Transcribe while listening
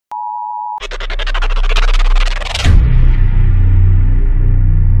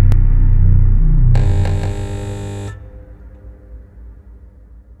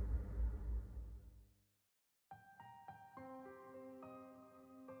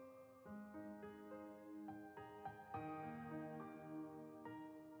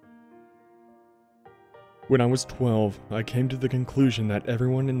When I was 12, I came to the conclusion that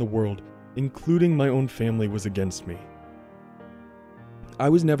everyone in the world, including my own family, was against me. I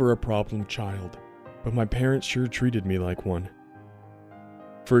was never a problem child, but my parents sure treated me like one.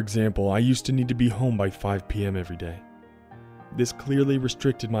 For example, I used to need to be home by 5 p.m. every day. This clearly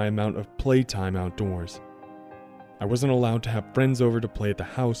restricted my amount of playtime outdoors. I wasn't allowed to have friends over to play at the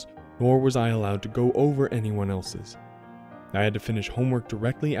house, nor was I allowed to go over anyone else's. I had to finish homework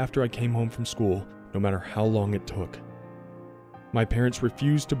directly after I came home from school, no matter how long it took. My parents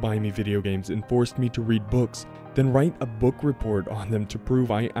refused to buy me video games and forced me to read books, then write a book report on them to prove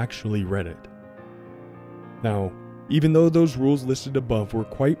I actually read it. Now, even though those rules listed above were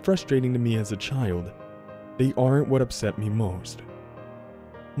quite frustrating to me as a child, they aren't what upset me most.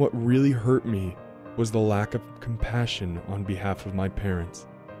 What really hurt me was the lack of compassion on behalf of my parents.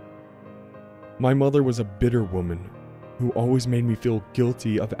 My mother was a bitter woman who always made me feel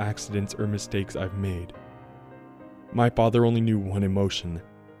guilty of accidents or mistakes I've made. My father only knew one emotion: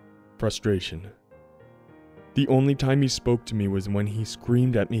 frustration. The only time he spoke to me was when he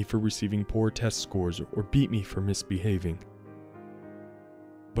screamed at me for receiving poor test scores or beat me for misbehaving.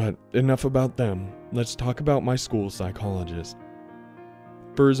 But enough about them, let's talk about my school psychologist.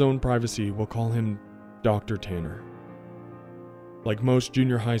 For his own privacy, we'll call him Dr. Tanner. Like most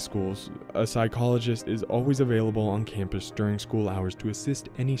junior high schools, a psychologist is always available on campus during school hours to assist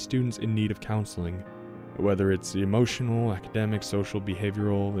any students in need of counseling, whether it's emotional, academic, social,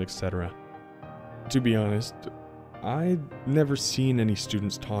 behavioral, etc. To be honest, I'd never seen any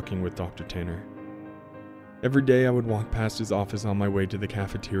students talking with Dr. Tanner. Every day I would walk past his office on my way to the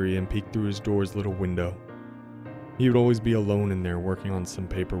cafeteria and peek through his door's little window. He would always be alone in there working on some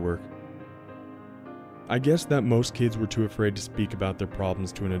paperwork. I guess that most kids were too afraid to speak about their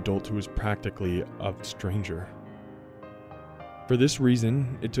problems to an adult who was practically a stranger. For this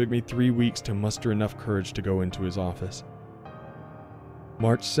reason, it took me 3 weeks to muster enough courage to go into his office.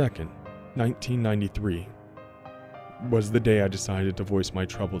 March 2nd, 1993, was the day I decided to voice my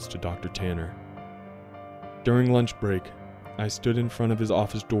troubles to Dr. Tanner. During lunch break, I stood in front of his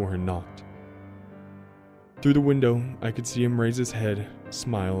office door and knocked. Through the window, I could see him raise his head,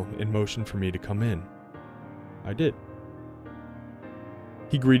 smile, and motion for me to come in. I did.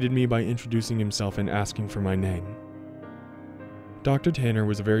 He greeted me by introducing himself and asking for my name. Dr. Tanner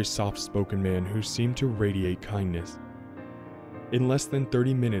was a very soft-spoken man who seemed to radiate kindness. In less than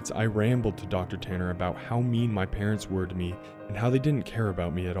 30 minutes, I rambled to Dr. Tanner about how mean my parents were to me and how they didn't care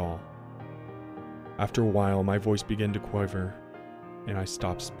about me at all. After a while, my voice began to quiver, and I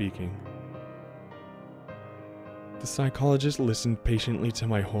stopped speaking. The psychologist listened patiently to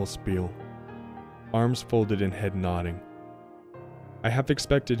my whole spiel, arms folded and head nodding. I half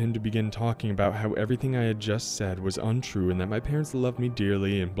expected him to begin talking about how everything I had just said was untrue and that my parents loved me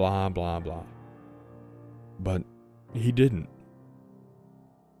dearly and blah blah blah. But he didn't.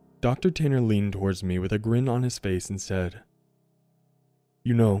 Dr. Tanner leaned towards me with a grin on his face and said,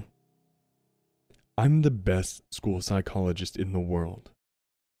 "You know, I'm the best school psychologist in the world.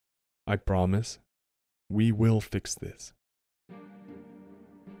 I promise, we will fix this."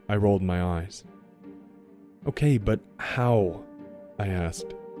 I rolled my eyes. "Okay, but how?" I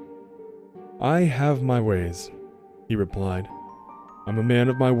asked. "I have my ways," he replied. "I'm a man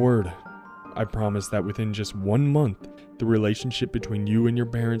of my word. I promise that within just 1 month, the relationship between you and your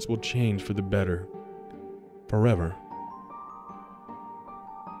parents will change for the better. Forever."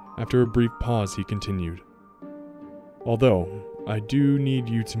 After a brief pause, he continued, "Although, I do need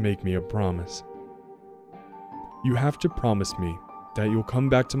you to make me a promise. You have to promise me that you'll come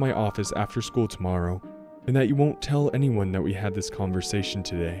back to my office after school tomorrow and that you won't tell anyone that we had this conversation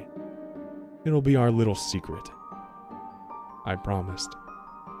today. It'll be our little secret." I promised.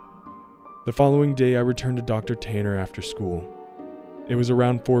 The following day, I returned to Dr. Tanner after school. It was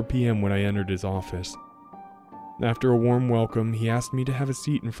around 4 p.m. when I entered his office. After a warm welcome, he asked me to have a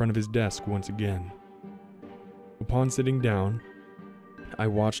seat in front of his desk once again. Upon sitting down, I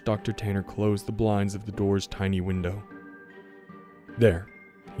watched Dr. Tanner close the blinds of the door's tiny window. "There,"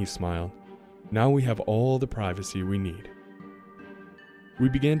 he smiled. "Now we have all the privacy we need." We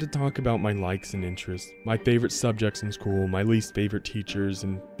began to talk about my likes and interests, my favorite subjects in school, my least favorite teachers,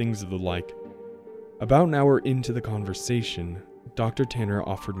 and things of the like. About an hour into the conversation, Dr. Tanner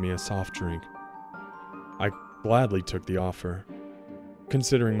offered me a soft drink. I gladly took the offer,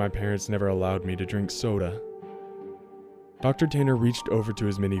 considering my parents never allowed me to drink soda. Dr. Tanner reached over to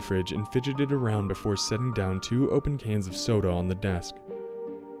his mini fridge and fidgeted around before setting down 2 open cans of soda on the desk.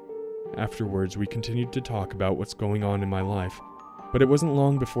 Afterwards, we continued to talk about what's going on in my life, but it wasn't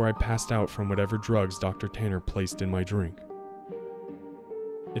long before I passed out from whatever drugs Dr. Tanner placed in my drink.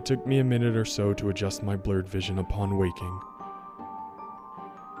 It took me a minute or so to adjust my blurred vision upon waking.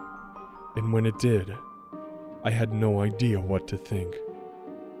 And when it did, I had no idea what to think.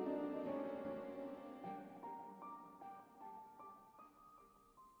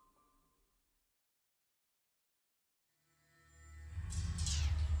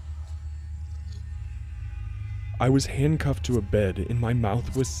 I was handcuffed to a bed and my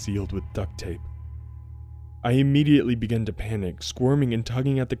mouth was sealed with duct tape. I immediately began to panic, squirming and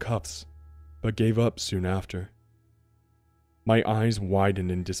tugging at the cuffs, but gave up soon after. My eyes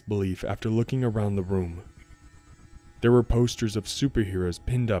widened in disbelief after looking around the room. There were posters of superheroes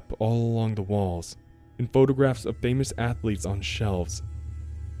pinned up all along the walls, and photographs of famous athletes on shelves.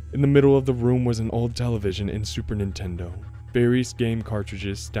 In the middle of the room was an old television and Super Nintendo, various game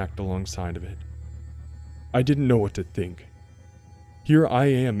cartridges stacked alongside of it. I didn't know what to think. Here I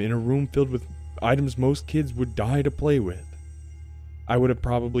am in a room filled with items most kids would die to play with. I would have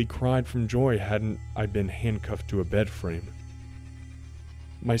probably cried from joy hadn't I been handcuffed to a bed frame.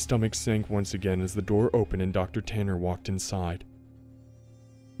 My stomach sank once again as the door opened and Dr. Tanner walked inside.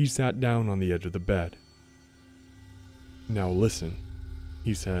 He sat down on the edge of the bed. "Now listen,"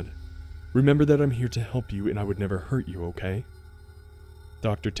 he said. "Remember that I'm here to help you and I would never hurt you, okay?"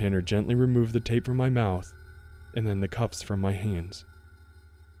 Dr. Tanner gently removed the tape from my mouth and then the cuffs from my hands.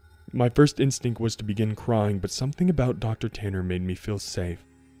 My first instinct was to begin crying, but something about Dr. Tanner made me feel safe.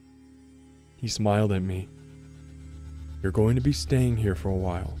 He smiled at me. "You're going to be staying here for a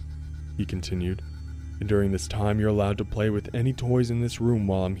while," he continued, "and during this time you're allowed to play with any toys in this room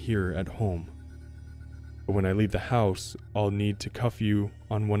while I'm here at home. But when I leave the house, I'll need to cuff you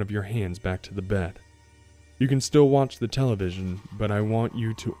on one of your hands back to the bed. You can still watch the television, but I want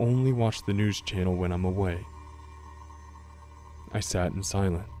you to only watch the news channel when I'm away." I sat in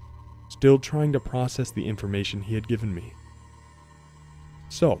silence, still trying to process the information he had given me.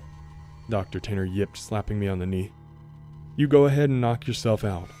 "So," Dr. Tanner yipped, slapping me on the knee, "you go ahead and knock yourself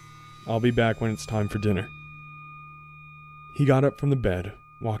out. I'll be back when it's time for dinner." He got up from the bed,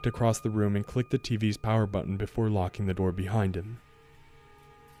 walked across the room and clicked the TV's power button before locking the door behind him.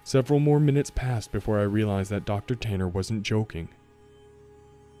 Several more minutes passed before I realized that Dr. Tanner wasn't joking.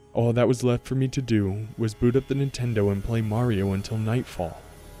 All that was left for me to do was boot up the Nintendo and play Mario until nightfall.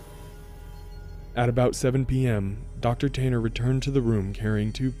 At about 7 p.m., Dr. Tanner returned to the room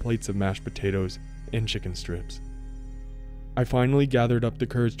carrying 2 plates of mashed potatoes and chicken strips. I finally gathered up the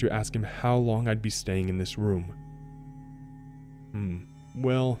courage to ask him how long I'd be staying in this room.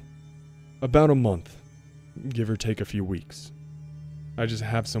 Well, about a month, give or take a few weeks. I just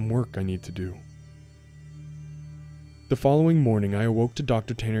have some work I need to do." The following morning, I awoke to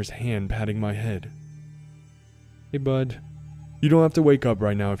Dr. Tanner's hand patting my head. "Hey bud, you don't have to wake up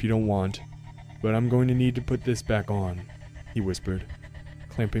right now if you don't want, but I'm going to need to put this back on," he whispered,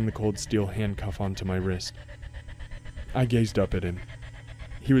 clamping the cold steel handcuff onto my wrist. I gazed up at him.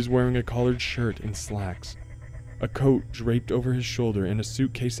 He was wearing a collared shirt and slacks, a coat draped over his shoulder and a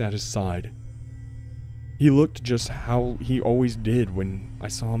suitcase at his side. He looked just how he always did when I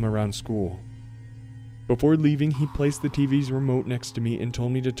saw him around school. Before leaving, he placed the TV's remote next to me and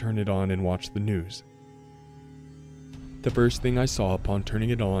told me to turn it on and watch the news. The first thing I saw upon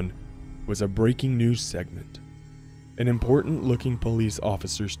turning it on was a breaking news segment. An important-looking police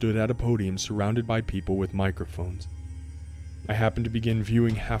officer stood at a podium surrounded by people with microphones. I happened to begin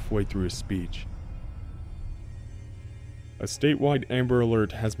viewing halfway through his speech. "A statewide Amber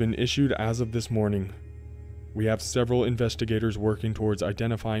Alert has been issued as of this morning. We have several investigators working towards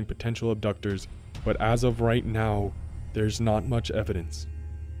identifying potential abductors, but as of right now, there's not much evidence.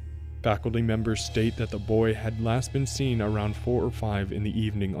 Faculty members state that the boy had last been seen around 4 or 5 in the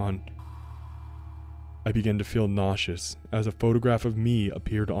evening on..." I began to feel nauseous as a photograph of me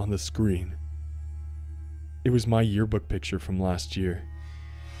appeared on the screen. It was my yearbook picture from last year.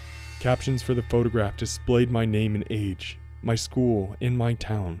 Captions for the photograph displayed my name and age, my school, and my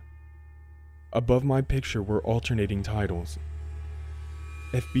town. Above my picture were alternating titles: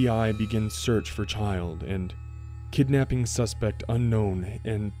 FBI begins search for child, and kidnapping suspect unknown,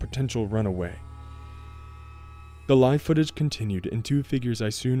 and potential runaway. The live footage continued, and 2 figures I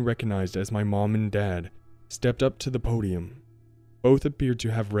soon recognized as my mom and dad stepped up to the podium. Both appeared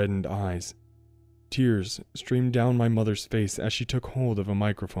to have reddened eyes. Tears streamed down my mother's face as she took hold of a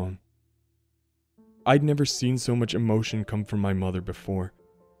microphone. I'd never seen so much emotion come from my mother before,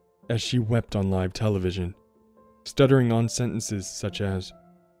 as she wept on live television, stuttering on sentences such as,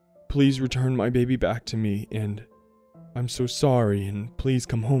 "Please return my baby back to me," and "I'm so sorry, and please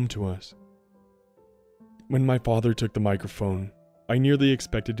come home to us." When my father took the microphone, I nearly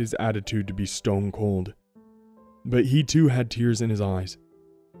expected his attitude to be stone cold. But he too had tears in his eyes.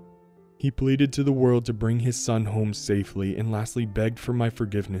 He pleaded to the world to bring his son home safely and lastly begged for my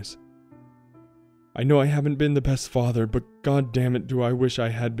forgiveness. I know I haven't been the best father, but god damn it do I wish I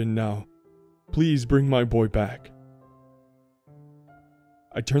had been now. Please bring my boy back.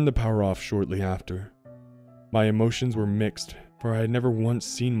 I turned the power off shortly after. My emotions were mixed, for I had never once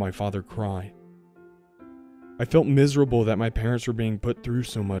seen my father cry. I felt miserable that my parents were being put through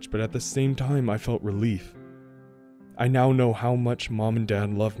so much, but at the same time I felt relief. I now know how much Mom and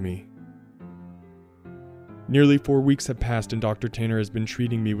Dad love me. Nearly 4 weeks have passed and Dr. Tanner has been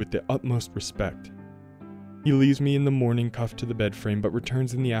treating me with the utmost respect. He leaves me in the morning cuffed to the bed frame but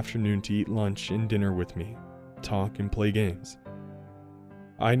returns in the afternoon to eat lunch and dinner with me, talk and play games.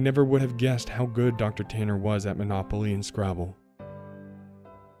 I never would have guessed how good Dr. Tanner was at Monopoly and Scrabble.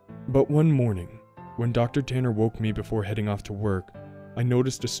 But one morning, when Dr. Tanner woke me before heading off to work, I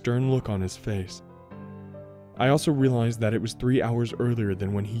noticed a stern look on his face. I also realized that it was 3 hours earlier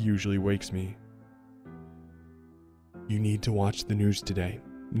than when he usually wakes me. You need to watch the news today,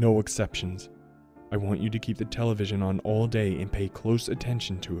 no exceptions. I want you to keep the television on all day and pay close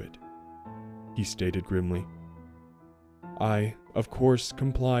attention to it, he stated grimly. I, of course,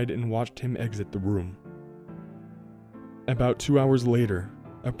 complied and watched him exit the room. About 2 hours later,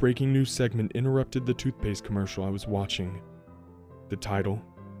 a breaking news segment interrupted the toothpaste commercial I was watching. The title,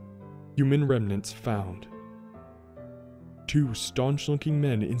 Human Remnants Found. 2 staunch-looking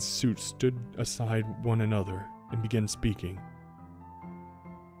men in suits stood aside one another and began speaking.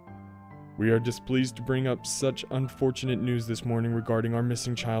 We are displeased to bring up such unfortunate news this morning regarding our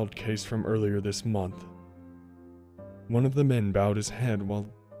missing child case from earlier this month. One of the men bowed his head while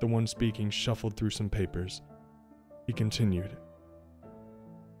the one speaking shuffled through some papers. He continued.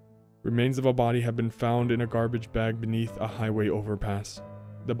 Remains of a body have been found in a garbage bag beneath a highway overpass.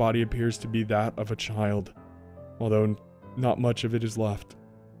 The body appears to be that of a child, although not much of it is left.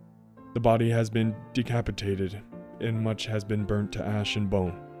 The body has been decapitated, and much has been burnt to ash and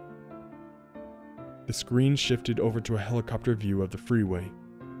bone. The screen shifted over to a helicopter view of the freeway.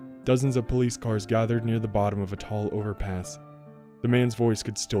 Dozens of police cars gathered near the bottom of a tall overpass. The man's voice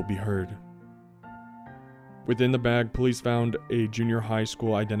could still be heard. Within the bag, police found a junior high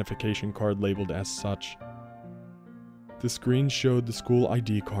school identification card labeled as such. The screen showed the school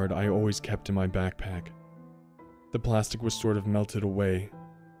ID card I always kept in my backpack. The plastic was sort of melted away,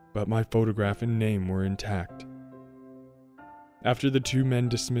 but my photograph and name were intact. After the 2 men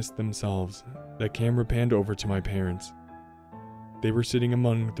dismissed themselves, the camera panned over to my parents. They were sitting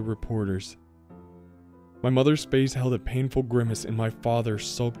among the reporters. My mother's face held a painful grimace and my father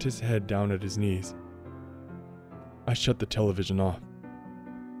sulked his head down at his knees. I shut the television off.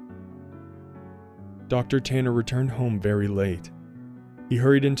 Dr. Tanner returned home very late. He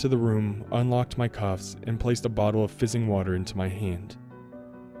hurried into the room, unlocked my cuffs, and placed a bottle of fizzing water into my hand.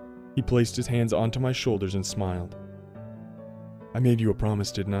 He placed his hands onto my shoulders and smiled. I made you a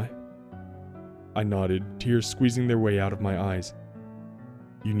promise, didn't I? I nodded, tears squeezing their way out of my eyes.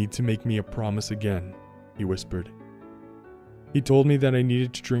 You need to make me a promise again, he whispered. He told me that I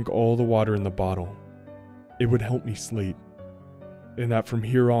needed to drink all the water in the bottle. It would help me sleep, and that from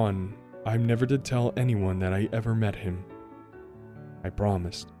here on, I'm never to tell anyone that I ever met him. I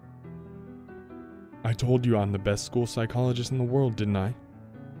promised. I told you I'm the best school psychologist in the world, didn't I?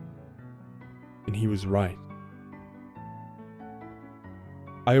 And he was right.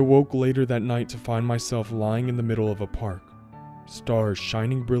 I awoke later that night to find myself lying in the middle of a park, stars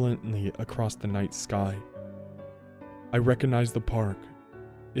shining brilliantly across the night sky. I recognized the park.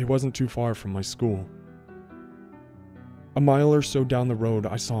 It wasn't too far from my school. A mile or so down the road,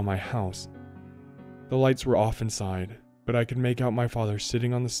 I saw my house. The lights were off inside, but I could make out my father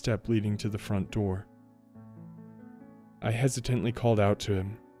sitting on the step leading to the front door. I hesitantly called out to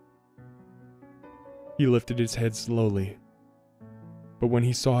him. He lifted his head slowly, but when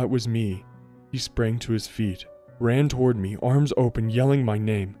he saw it was me, he sprang to his feet, ran toward me, arms open, yelling my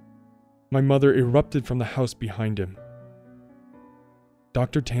name. My mother erupted from the house behind him.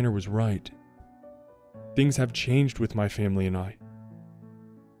 Dr. Tanner was right. Things have changed with my family and I.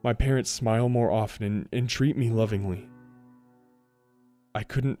 My parents smile more often and treat me lovingly. I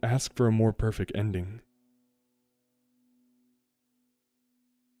couldn't ask for a more perfect ending.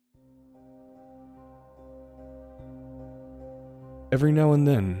 Every now and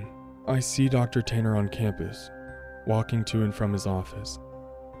then, I see Dr. Tanner on campus, walking to and from his office.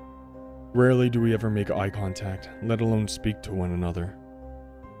 Rarely do we ever make eye contact, let alone speak to one another.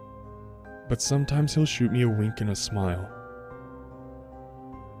 But sometimes he'll shoot me a wink and a smile.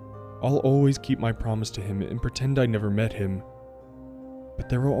 I'll always keep my promise to him and pretend I never met him, but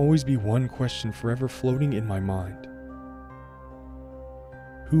there will always be one question forever floating in my mind.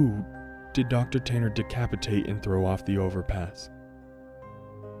 Who did Dr. Tanner decapitate and throw off the overpass?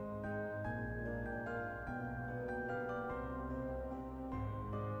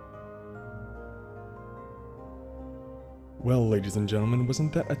 Well, ladies and gentlemen,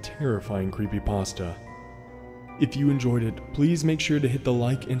 wasn't that a terrifying creepypasta? If you enjoyed it, please make sure to hit the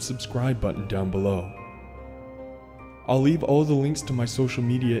like and subscribe button down below. I'll leave all the links to my social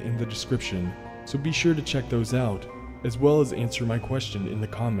media in the description, so be sure to check those out, as well as answer my question in the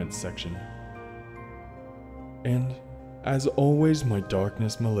comments section. And, as always, my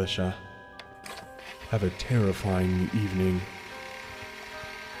darkness militia, have a terrifying evening.